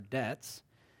debts.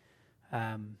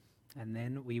 And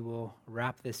then we will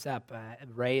wrap this up.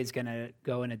 Ray is going to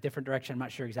go in a different direction. I'm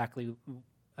not sure exactly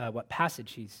what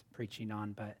passage he's preaching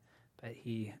on, but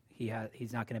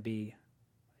he's not going to be,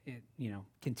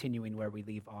 continuing where we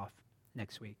leave off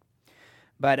next week.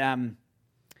 But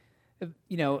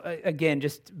again,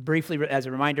 just briefly as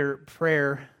a reminder,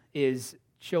 prayer is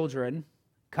children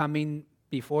coming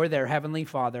before their Heavenly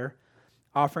Father,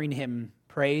 offering Him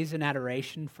praise and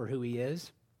adoration for who He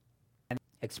is, and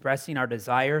expressing our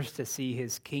desires to see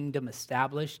His kingdom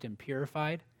established and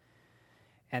purified,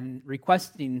 and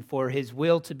requesting for His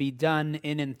will to be done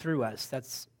in and through us.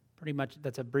 That's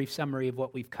a brief summary of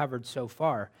what we've covered so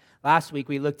far. Last week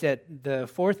we looked at the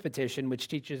fourth petition, which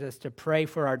teaches us to pray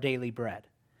for our daily bread.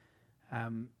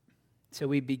 So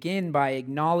we begin by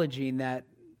acknowledging that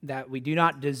we do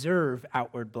not deserve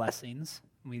outward blessings.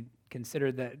 We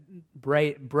consider that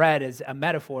bread as a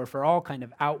metaphor for all kind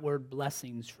of outward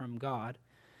blessings from God.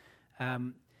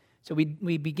 So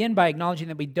we begin by acknowledging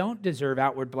that we don't deserve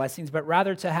outward blessings, but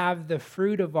rather to have the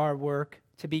fruit of our work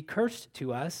to be cursed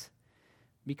to us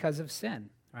because of sin,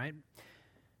 right?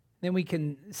 Then we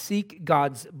can seek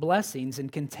God's blessings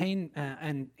and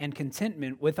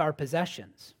contentment with our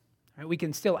possessions. Right? We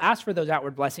can still ask for those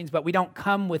outward blessings, but we don't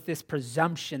come with this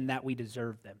presumption that we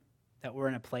deserve them, that we're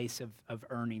in a place of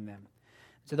earning them.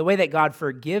 So the way that God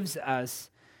forgives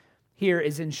us here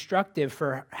is instructive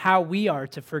for how we are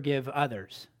to forgive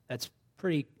others. That's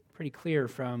pretty clear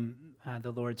from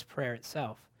the Lord's Prayer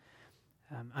itself.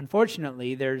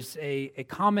 Unfortunately, there's a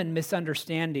common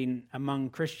misunderstanding among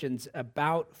Christians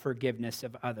about forgiveness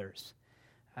of others.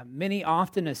 Many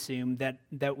often assume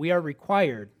that we are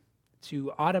required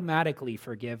to automatically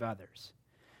forgive others.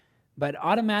 But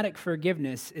automatic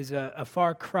forgiveness is a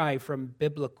far cry from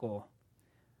biblical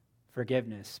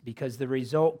forgiveness, because the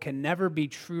result can never be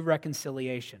true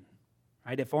reconciliation,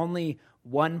 right? If only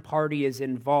one party is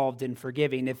involved in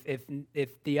forgiving,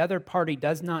 if the other party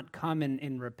does not come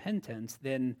in repentance,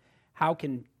 then how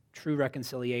can true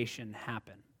reconciliation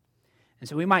happen? And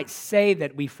so we might say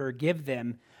that we forgive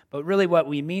them, but really what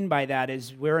we mean by that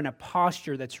is we're in a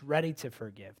posture that's ready to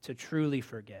forgive, to truly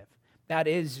forgive. That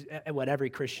is what every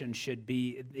Christian should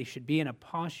be. They should be in a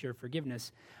posture of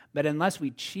forgiveness. But unless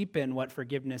we cheapen what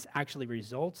forgiveness actually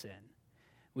results in,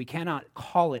 we cannot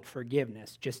call it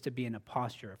forgiveness just to be in a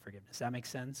posture of forgiveness. Does that make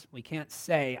sense? We can't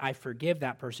say, I forgive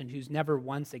that person who's never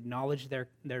once acknowledged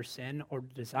their sin or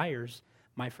desires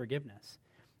my forgiveness.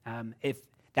 If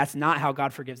that's not how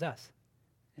God forgives us.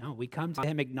 No, we come to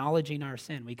Him acknowledging our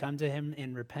sin. We come to Him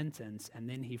in repentance, and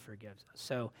then He forgives us.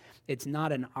 So it's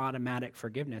not an automatic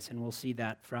forgiveness, and we'll see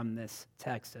that from this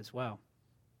text as well.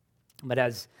 But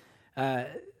as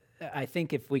I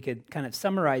think if we could kind of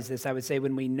summarize this, I would say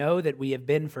when we know that we have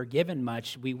been forgiven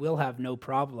much, we will have no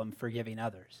problem forgiving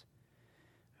others.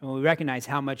 When we recognize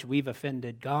how much we've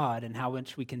offended God and how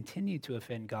much we continue to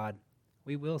offend God,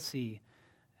 we will see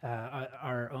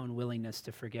our own willingness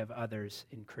to forgive others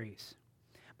increase.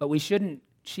 But we shouldn't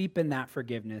cheapen that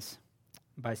forgiveness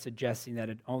by suggesting that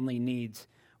it only needs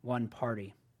one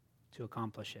party to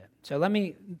accomplish it. So let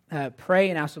me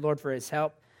pray and ask the Lord for His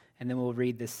help, and then we'll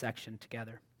read this section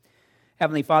together.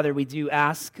 Heavenly Father, we do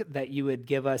ask that You would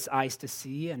give us eyes to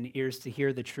see and ears to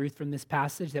hear the truth from this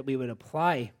passage, that we would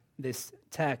apply this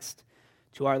text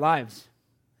to our lives,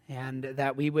 and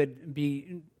that we would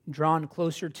be drawn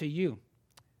closer to You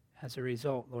as a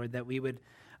result, Lord, that we would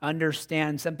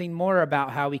understand something more about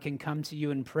how we can come to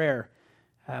You in prayer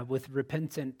with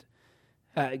repentant,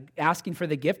 asking for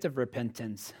the gift of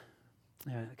repentance,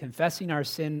 confessing our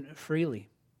sin freely,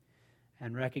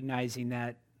 and recognizing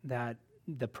that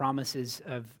the promises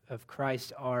of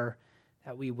Christ are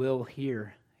that we will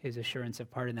hear His assurance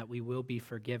of pardon, that we will be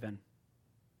forgiven,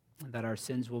 that our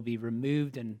sins will be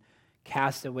removed and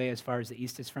cast away as far as the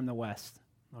east is from the west.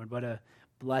 Lord, what a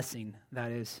blessing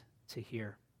that is to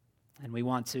hear. And we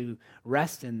want to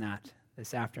rest in that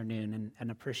this afternoon and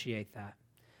appreciate that.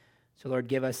 So, Lord,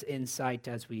 give us insight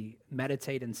as we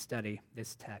meditate and study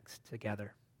this text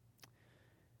together.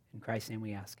 In Christ's name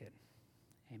we ask it.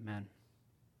 Amen.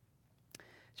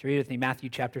 So read with me Matthew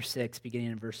chapter 6,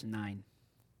 beginning in verse 9.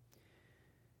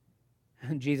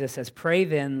 Jesus says, "Pray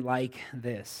then like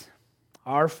this,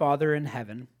 Our Father in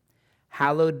heaven,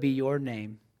 hallowed be Your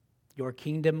name. Your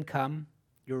kingdom come,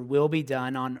 Your will be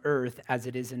done on earth as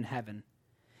it is in heaven.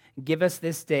 Give us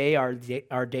this day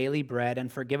our daily bread,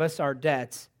 and forgive us our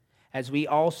debts as we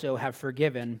also have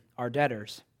forgiven our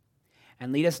debtors.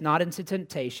 And lead us not into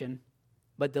temptation,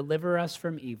 but deliver us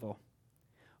from evil.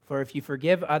 For if you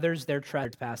forgive others their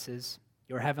trespasses,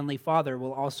 Your heavenly Father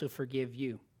will also forgive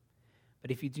you.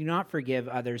 But if you do not forgive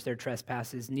others their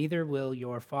trespasses, neither will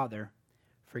your Father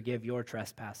forgive your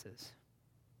trespasses.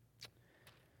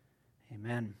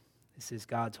 Amen. This is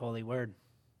God's holy word.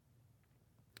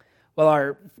 Well,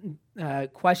 our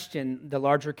question, the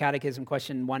larger catechism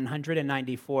question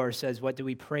 194 says, what do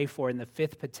we pray for in the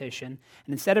fifth petition?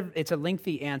 And it's a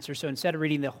lengthy answer, so instead of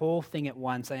reading the whole thing at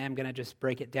once, I am going to just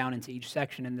break it down into each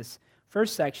section. In this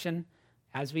first section,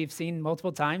 as we've seen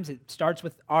multiple times, it starts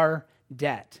with our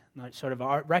debt, sort of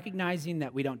our recognizing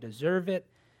that we don't deserve it.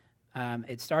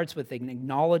 It starts with an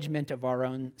acknowledgement of our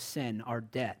own sin, our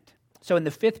debt. So in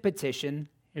the fifth petition,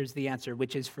 here's the answer,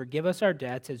 which is forgive us our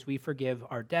debts as we forgive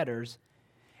our debtors,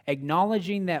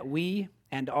 acknowledging that we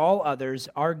and all others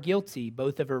are guilty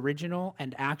both of original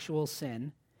and actual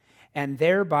sin, and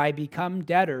thereby become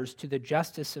debtors to the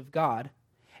justice of God,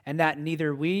 and that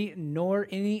neither we nor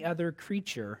any other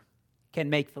creature can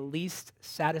make the least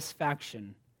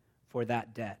satisfaction for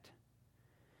that debt.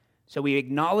 So we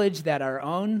acknowledge that our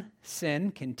own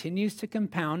sin continues to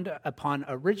compound upon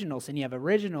original sin. You have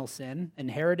original sin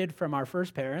inherited from our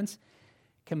first parents,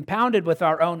 compounded with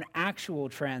our own actual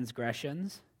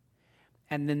transgressions,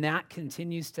 and then that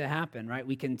continues to happen, right?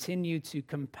 We continue to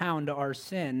compound our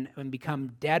sin and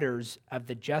become debtors of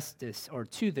the justice or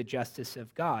to the justice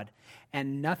of God,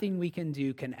 and nothing we can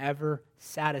do can ever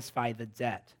satisfy the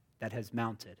debt that has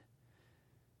mounted.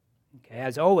 Okay,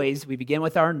 as always, we begin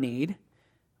with our need.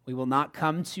 We will not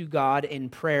come to God in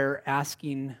prayer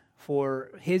asking for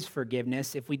his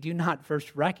forgiveness if we do not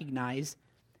first recognize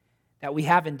that we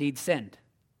have indeed sinned.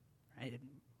 Right?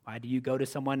 Why do you go to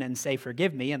someone and say,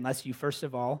 forgive me, unless you first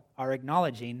of all are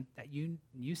acknowledging that you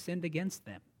sinned against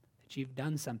them, that you've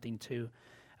done something to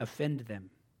offend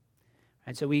them.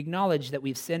 And so we acknowledge that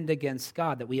we've sinned against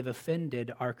God, that we have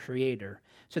offended our Creator.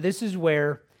 So this is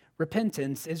where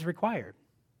repentance is required.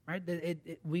 Right?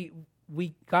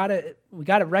 We gotta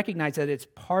recognize that it's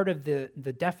part of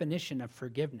the definition of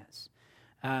forgiveness.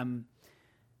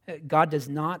 God does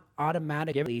not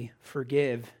automatically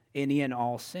forgive any and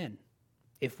all sin.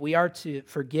 If we are to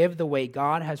forgive the way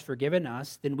God has forgiven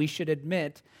us, then we should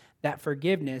admit that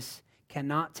forgiveness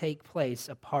cannot take place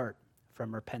apart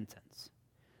from repentance.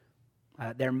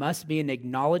 There must be an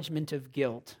acknowledgement of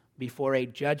guilt before a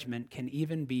judgment can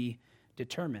even be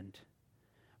determined.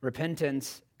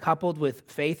 Repentance, coupled with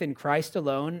faith in Christ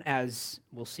alone, as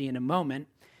we'll see in a moment,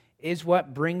 is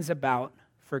what brings about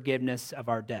forgiveness of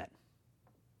our debt.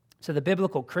 So the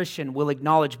biblical Christian will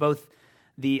acknowledge both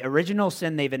the original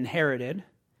sin they've inherited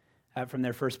from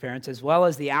their first parents, as well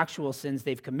as the actual sins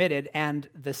they've committed and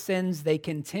the sins they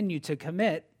continue to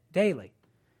commit daily.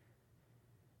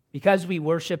 Because we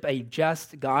worship a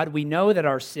just God, we know that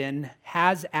our sin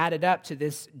has added up to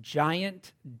this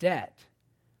giant debt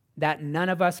that none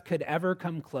of us could ever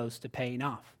come close to paying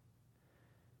off.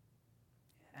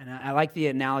 And I like the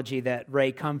analogy that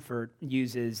Ray Comfort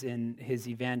uses in his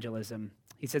evangelism.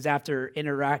 He says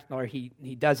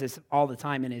he does this all the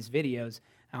time in his videos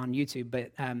on YouTube,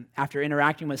 but after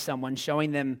interacting with someone,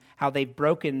 showing them how they've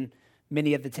broken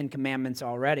many of the Ten Commandments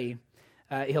already,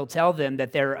 he'll tell them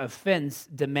that their offense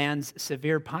demands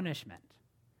severe punishment.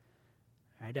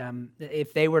 Right?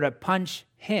 If they were to punch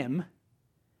him,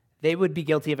 they would be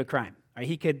guilty of a crime. Right?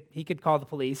 He could call the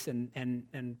police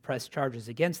and press charges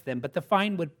against them, but the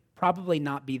fine would probably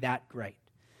not be that great.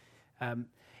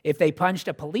 If they punched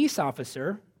a police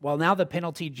officer, well, now the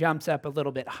penalty jumps up a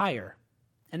little bit higher.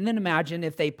 And then imagine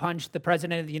if they punched the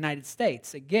President of the United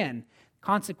States. Again,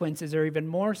 consequences are even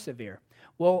more severe.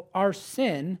 Well, our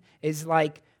sin is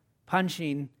like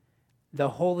punching the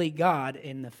holy God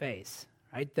in the face,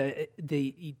 right? The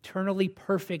eternally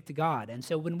perfect God. And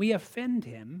so when we offend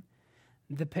him,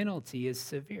 the penalty is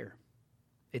severe.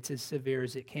 It's as severe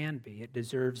as it can be. It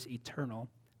deserves eternal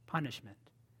punishment.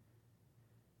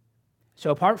 So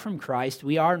apart from Christ,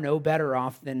 we are no better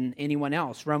off than anyone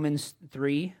else. Romans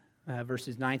 3,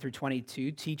 verses 9 through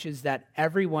 22 teaches that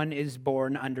everyone is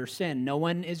born under sin. No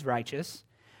one is righteous.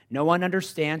 No one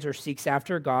understands or seeks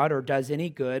after God or does any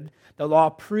good. The law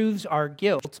proves our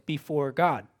guilt before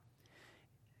God.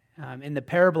 In the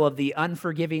parable of the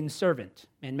unforgiving servant,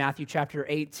 in Matthew chapter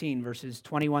 18, verses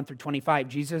 21 through 25,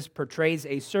 Jesus portrays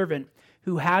a servant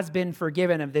who has been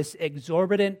forgiven of this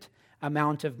exorbitant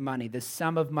amount of money, the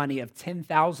sum of money of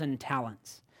 10,000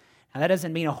 talents. Now, that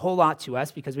doesn't mean a whole lot to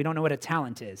us because we don't know what a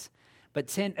talent is.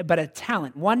 But a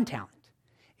talent, one talent,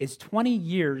 is 20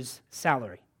 years'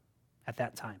 salary at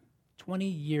that time. 20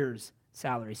 years'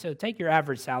 salary. So take your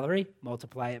average salary,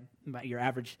 multiply it by your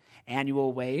average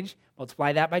annual wage,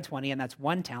 multiply that by 20, and that's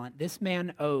one talent. This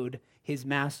man owed his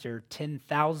master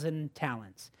 10,000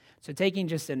 talents. So taking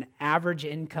just an average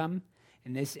income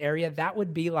in this area, that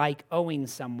would be like owing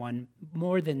someone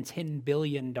more than $10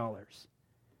 billion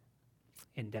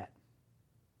in debt.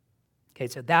 Okay,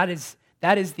 so that is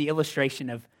the illustration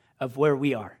of where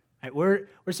we are. Right? We're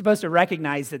supposed to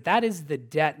recognize that is the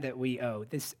debt that we owe,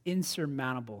 this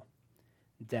insurmountable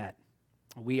debt.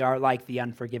 We are like the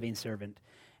unforgiving servant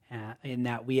in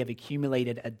that we have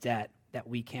accumulated a debt that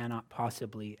we cannot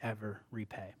possibly ever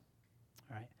repay.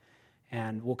 Right?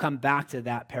 And we'll come back to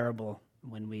that parable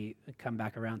when we come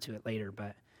back around to it later,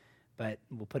 but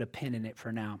we'll put a pin in it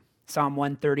for now. Psalm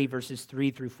 130, verses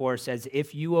 3 through 4 says,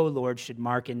 "If you, O Lord, should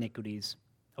mark iniquities,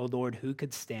 O Lord, who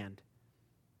could stand?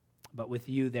 But with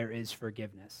you there is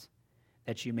forgiveness,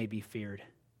 that you may be feared."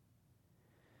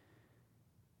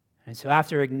 And so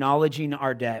after acknowledging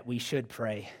our debt, we should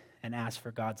pray and ask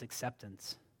for God's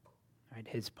acceptance, right?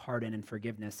 His pardon and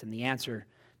forgiveness. And the answer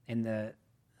in the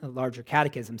larger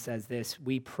catechism says this: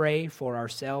 we pray for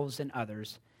ourselves and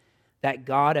others that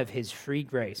God of his free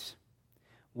grace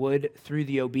would, through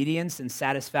the obedience and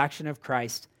satisfaction of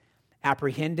Christ,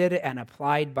 apprehended and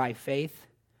applied by faith,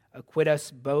 acquit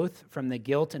us both from the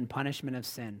guilt and punishment of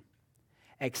sin,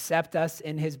 accept us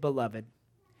in his beloved,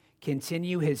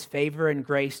 continue his favor and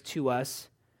grace to us,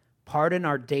 pardon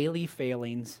our daily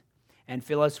failings, and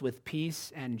fill us with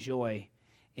peace and joy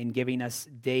in giving us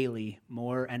daily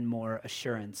more and more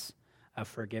assurance of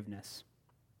forgiveness.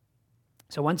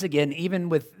 So once again, even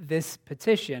with this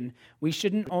petition, we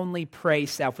shouldn't only pray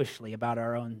selfishly about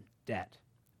our own debt,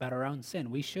 about our own sin.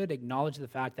 We should acknowledge the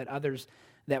fact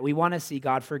that we want to see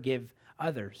God forgive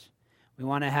others. We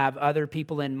want to have other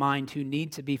people in mind who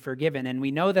need to be forgiven. And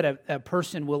we know that a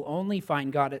person will only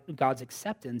find God's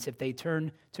acceptance if they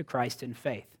turn to Christ in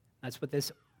faith. That's what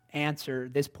this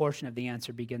portion of the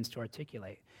answer begins to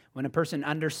articulate. When a person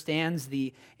understands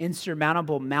the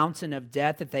insurmountable mountain of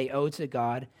debt that they owe to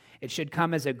God, it should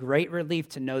come as a great relief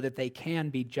to know that they can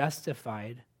be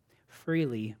justified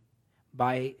freely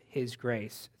by his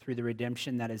grace through the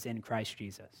redemption that is in Christ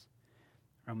Jesus.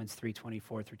 Romans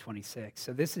 3:24 through 26.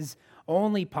 So this is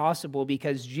only possible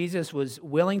because Jesus was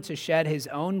willing to shed his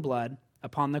own blood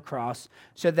upon the cross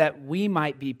so that we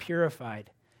might be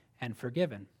purified and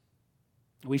forgiven.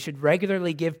 We should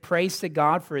regularly give praise to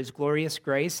God for his glorious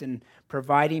grace in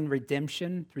providing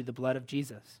redemption through the blood of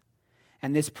Jesus.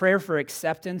 And this prayer for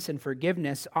acceptance and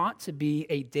forgiveness ought to be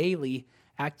a daily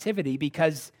activity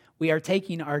because we are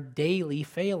taking our daily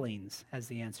failings, as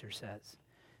the answer says,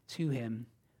 to him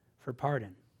for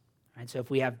pardon. Right? So if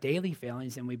we have daily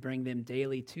failings, then we bring them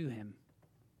daily to him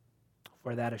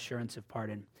for that assurance of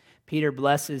pardon. Peter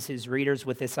blesses his readers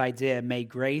with this idea: may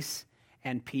grace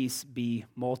and peace be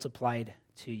multiplied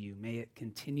to you. May it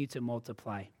continue to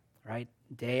multiply, right?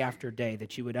 Day after day,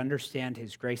 that you would understand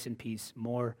his grace and peace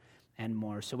more and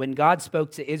more. So when God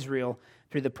spoke to Israel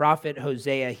through the prophet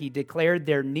Hosea, he declared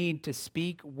their need to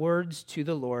speak words to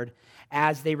the Lord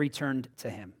as they returned to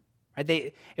him.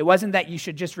 Right? It wasn't that you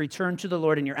should just return to the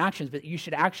Lord in your actions, but you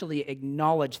should actually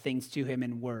acknowledge things to him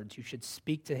in words. You should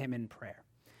speak to him in prayer.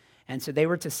 And so they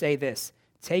were to say this: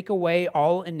 take away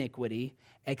all iniquity,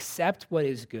 accept what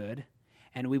is good,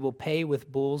 and we will pay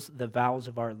with bulls the vows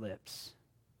of our lips.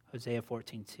 Hosea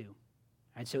 14:2.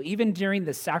 Right, so even during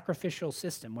the sacrificial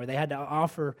system where they had to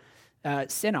offer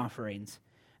sin offerings,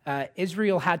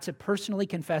 Israel had to personally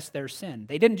confess their sin.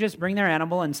 They didn't just bring their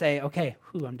animal and say, okay,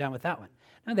 I'm done with that one.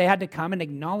 No, they had to come and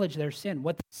acknowledge their sin,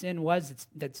 what the sin was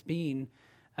that's being,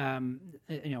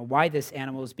 why this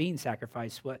animal is being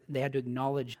sacrificed. They had to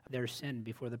acknowledge their sin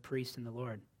before the priest and the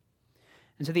Lord.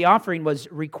 And so the offering was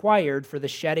required for the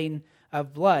shedding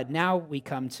of blood. Now we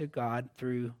come to God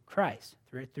through Christ,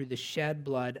 through the shed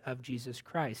blood of Jesus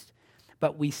Christ.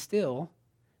 But we still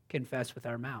confess with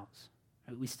our mouths.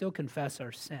 We still confess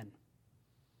our sin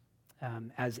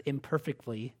as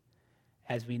imperfectly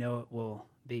as we know it will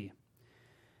be.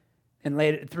 And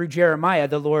later, through Jeremiah,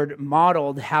 the Lord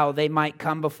modeled how they might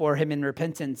come before him in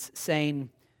repentance, saying,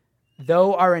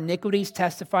 though our iniquities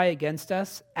testify against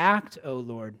us, act, O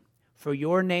Lord, for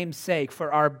your name's sake,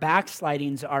 for our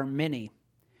backslidings are many.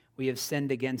 We have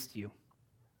sinned against you.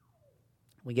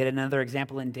 We get another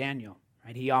example in Daniel.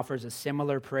 Right? He offers a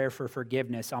similar prayer for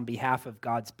forgiveness on behalf of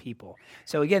God's people.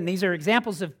 So again, these are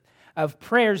examples of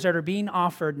prayers that are being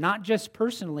offered not just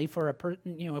personally for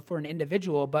an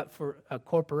individual, but for a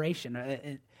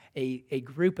corporation, a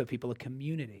group of people, a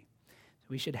community. So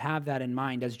we should have that in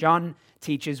mind. As John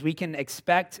teaches, we can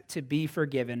expect to be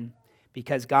forgiven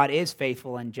because God is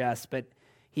faithful and just, but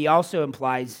he also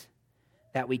implies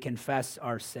that we confess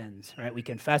our sins, right? We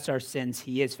confess our sins.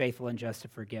 He is faithful and just to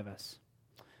forgive us.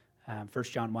 1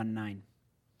 John 1:9.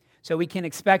 So we can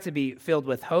expect to be filled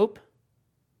with hope,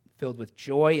 filled with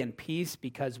joy and peace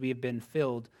because we have been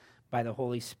filled by the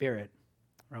Holy Spirit.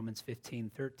 Romans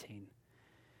 15:13.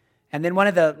 And then one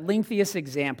of the lengthiest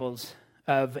examples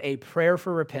of a prayer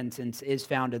for repentance is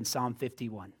found in Psalm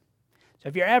 51. So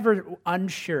if you're ever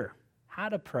unsure how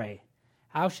to pray,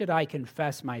 how should I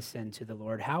confess my sin to the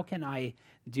Lord? How can I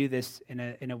do this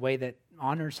in a way that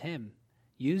honors him?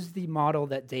 Use the model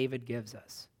that David gives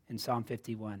us in Psalm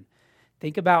 51.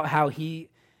 Think about how he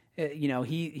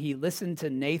listened to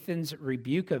Nathan's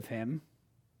rebuke of him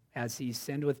as he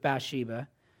sinned with Bathsheba,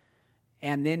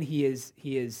 and then he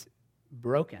is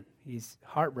broken. He's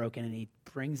heartbroken, and he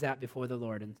brings that before the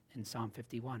Lord in Psalm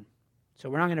 51. So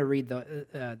we're not going to read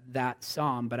that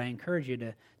psalm, but I encourage you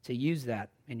to use that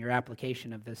in your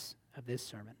application of this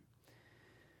sermon.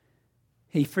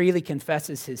 He freely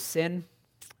confesses his sin,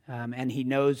 and he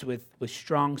knows with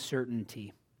strong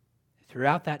certainty.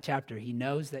 Throughout that chapter, he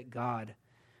knows that God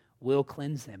will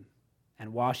cleanse him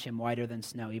and wash him whiter than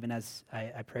snow, even as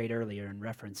I prayed earlier in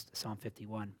reference to Psalm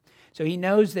 51. So he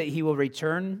knows that he will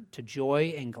return to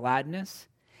joy and gladness.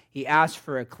 He asks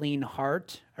for a clean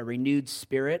heart, a renewed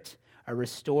spirit, a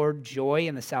restored joy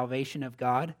in the salvation of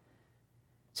God.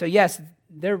 So yes,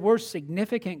 there were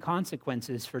significant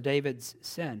consequences for David's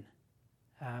sin.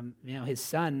 His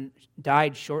son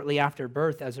died shortly after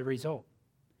birth as a result.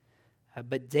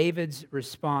 But David's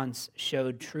response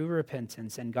showed true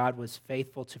repentance, and God was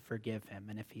faithful to forgive him.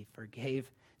 And if he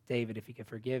could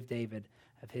forgive David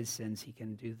of his sins, he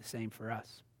can do the same for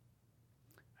us.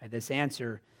 This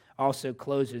answer also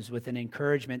closes with an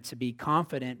encouragement to be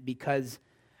confident because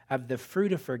of the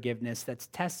fruit of forgiveness that's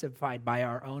testified by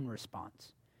our own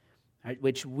response,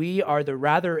 which we are the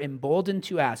rather emboldened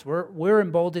to ask. We're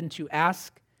emboldened to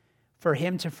ask for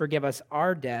him to forgive us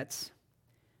our debts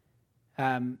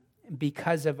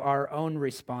because of our own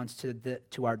response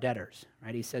to our debtors.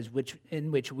 Right? He says,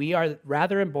 in which we are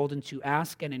rather emboldened to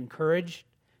ask and encouraged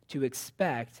to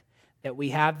expect that we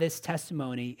have this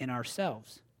testimony in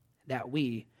ourselves, that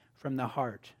we, from the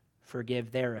heart,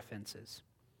 forgive their offenses.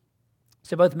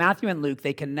 So both Matthew and Luke,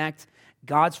 they connect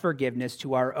God's forgiveness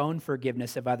to our own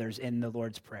forgiveness of others in the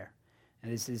Lord's Prayer.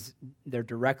 And they're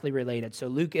directly related. So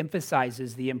Luke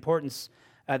emphasizes the importance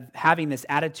of having this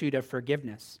attitude of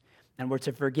forgiveness. And we're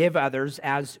to forgive others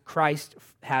as Christ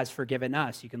has forgiven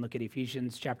us. You can look at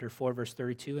Ephesians chapter 4, verse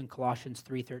 32 and Colossians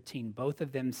 3:13. Both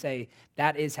of them say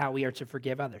that is how we are to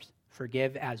forgive others.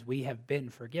 Forgive as we have been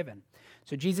forgiven.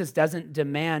 So Jesus doesn't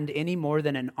demand any more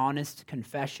than an honest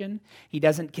confession. He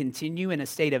doesn't continue in a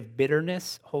state of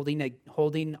bitterness,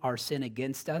 holding our sin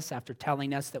against us after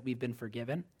telling us that we've been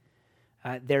forgiven.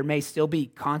 There may still be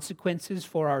consequences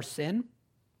for our sin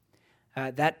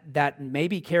that may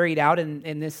be carried out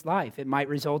in this life. It might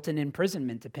result in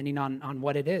imprisonment, depending on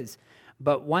what it is.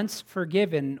 But once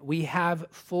forgiven, we have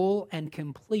full and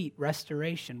complete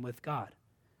restoration with God.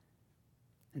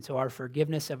 And so our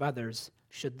forgiveness of others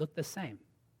should look the same.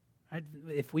 Right?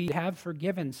 If we have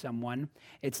forgiven someone,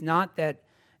 it's not that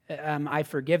I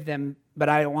forgive them, but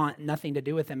I want nothing to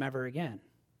do with them ever again.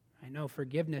 I know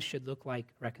forgiveness should look like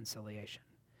reconciliation.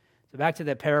 So back to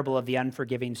the parable of the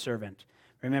unforgiving servant.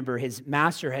 Remember, his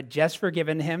master had just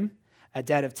forgiven him a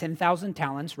debt of 10,000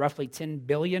 talents, roughly $10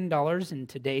 billion in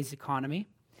today's economy.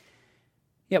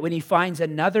 Yet when he finds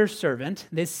another servant,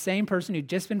 this same person who'd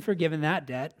just been forgiven that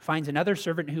debt, finds another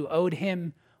servant who owed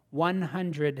him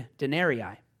 100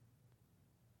 denarii.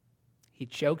 He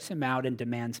chokes him out and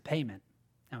demands payment.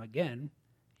 Now again,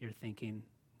 you're thinking,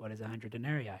 what is 100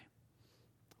 denarii?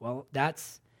 Well,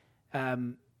 that's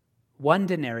 1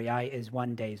 denarii is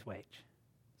 1 day's wage.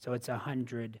 So it's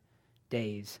 100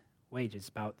 days' wages,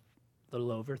 about a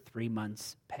little over 3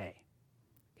 months' pay.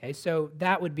 Okay, so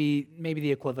that would be maybe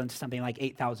the equivalent to something like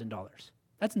 $8,000.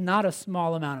 That's not a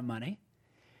small amount of money,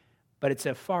 but it's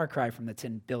a far cry from the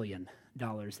 $10 billion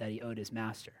that he owed his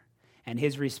master. And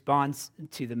his response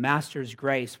to the master's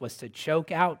grace was to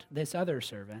choke out this other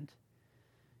servant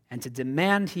and to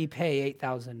demand he pay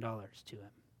 $8,000 to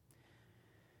him.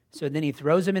 So then he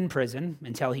throws him in prison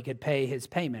until he could pay his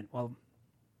payment. Well,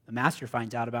 the master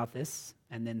finds out about this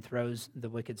and then throws the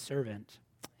wicked servant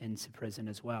into prison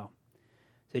as well.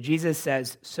 So Jesus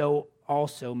says, so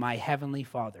also my heavenly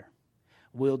Father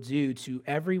will do to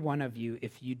every one of you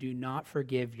if you do not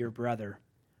forgive your brother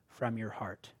from your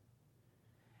heart.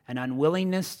 An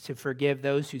unwillingness to forgive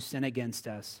those who sin against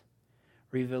us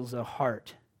reveals a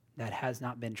heart that has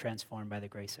not been transformed by the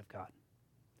grace of God.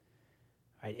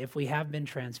 Right? If we have been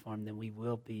transformed, then we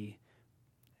will be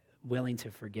willing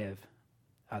to forgive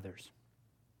others.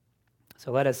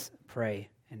 So let us pray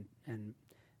and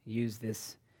use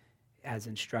this as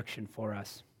instruction for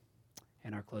us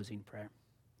in our closing prayer.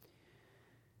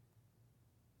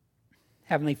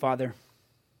 Heavenly Father,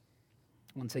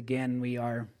 once again, we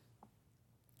are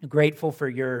grateful for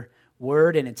your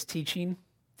word and its teaching,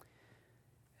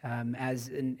 as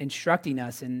instructing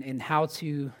us in how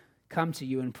to come to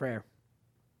you in prayer.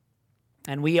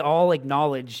 And we all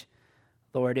acknowledge,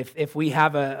 Lord, if we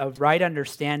have a right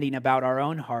understanding about our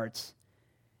own hearts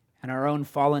and our own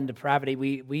fallen depravity,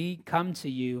 we come to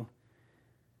you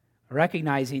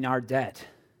recognizing our debt,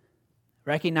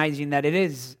 recognizing that it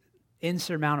is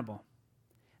insurmountable,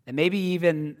 and maybe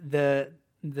even the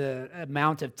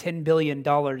amount of $10 billion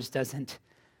doesn't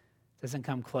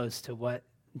come close to what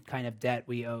kind of debt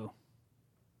we owe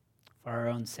for our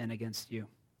own sin against you.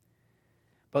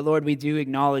 But Lord, we do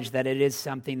acknowledge that it is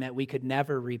something that we could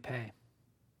never repay.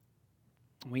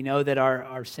 We know that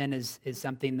our sin is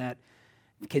something that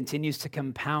continues to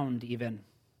compound even,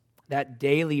 that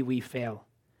daily we fail,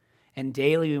 and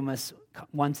daily we must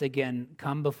once again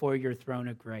come before your throne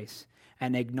of grace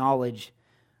and acknowledge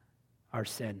our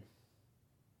sin.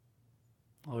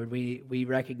 Lord, we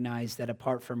recognize that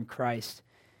apart from Christ,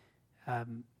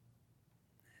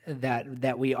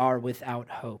 that we are without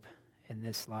hope in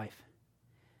this life,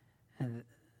 and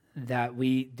that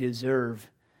we deserve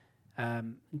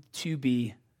to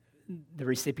be the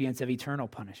recipients of eternal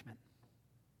punishment.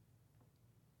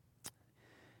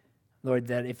 Lord,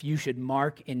 that if you should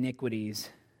mark iniquities,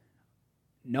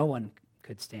 no one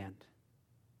could stand.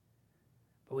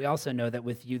 But we also know that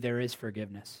with you there is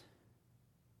forgiveness.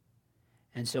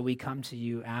 And so we come to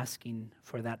you asking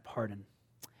for that pardon,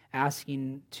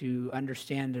 asking to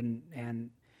understand and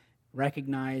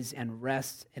recognize and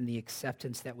rest in the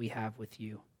acceptance that we have with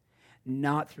you,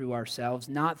 not through ourselves,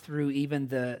 not through even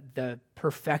the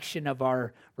perfection of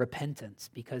our repentance,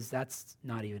 because that's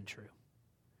not even true.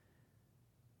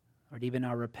 Lord, even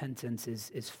our repentance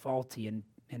is faulty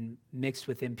and mixed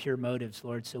with impure motives,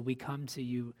 Lord, so we come to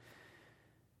you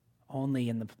only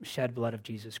in the shed blood of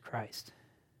Jesus Christ.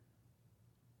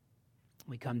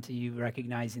 We come to you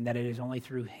recognizing that it is only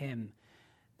through him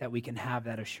that we can have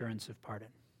that assurance of pardon.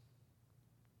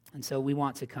 And so we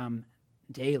want to come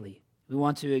daily. We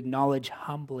want to acknowledge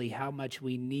humbly how much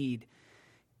we need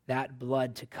that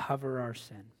blood to cover our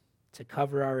sin, to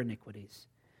cover our iniquities.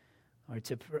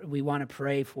 We want to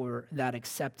pray for that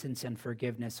acceptance and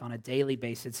forgiveness on a daily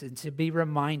basis, and to be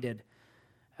reminded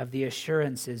of the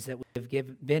assurances that we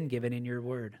have been given in your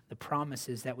word, the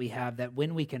promises that we have that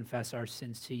when we confess our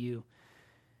sins to you,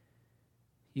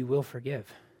 you will forgive.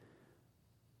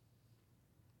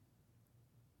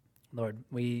 Lord,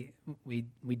 we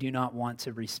do not want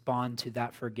to respond to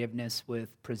that forgiveness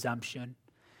with presumption.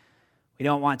 We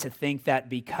don't want to think that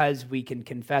because we can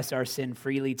confess our sin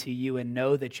freely to you and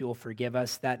know that you will forgive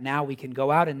us, that now we can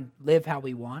go out and live how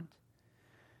we want,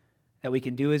 that we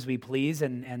can do as we please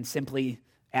and simply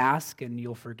ask and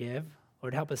you'll forgive.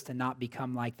 Lord, help us to not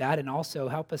become like that, and also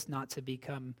help us not to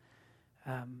become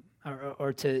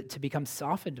to become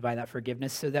softened by that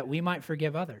forgiveness so that we might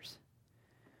forgive others.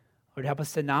 Lord, help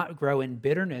us to not grow in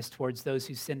bitterness towards those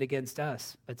who sinned against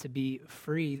us, but to be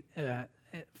freely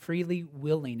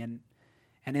willing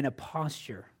and in a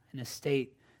posture, in a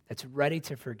state that's ready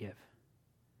to forgive.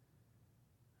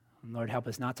 And Lord, help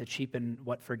us not to cheapen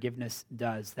what forgiveness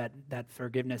does, that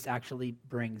forgiveness actually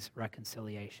brings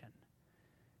reconciliation.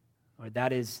 Lord,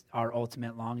 that is our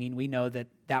ultimate longing. We know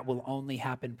that will only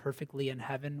happen perfectly in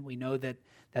heaven. We know that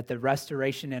the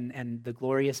restoration and the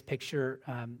glorious picture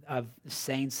of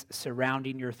saints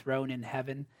surrounding your throne in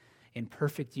heaven in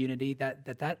perfect unity,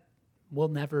 that will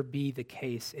never be the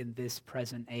case in this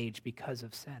present age because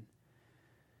of sin.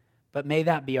 But may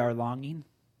that be our longing,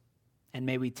 and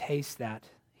may we taste that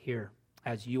here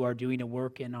as you are doing a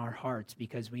work in our hearts,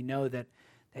 because we know that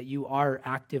you are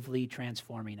actively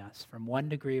transforming us from one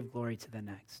degree of glory to the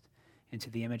next into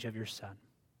the image of your Son.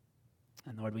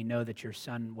 And Lord, we know that your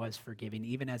Son was forgiving,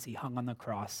 even as he hung on the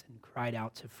cross and cried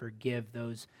out to forgive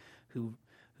those who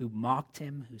mocked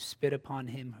him, who spit upon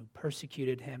him, who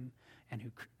persecuted him, and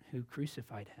who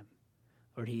crucified him.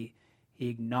 Lord, he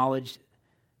acknowledged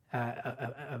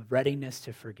a readiness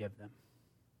to forgive them.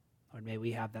 Lord, may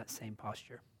we have that same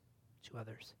posture to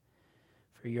others.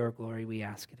 For your glory, we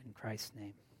ask it in Christ's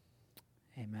name.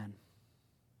 Amen.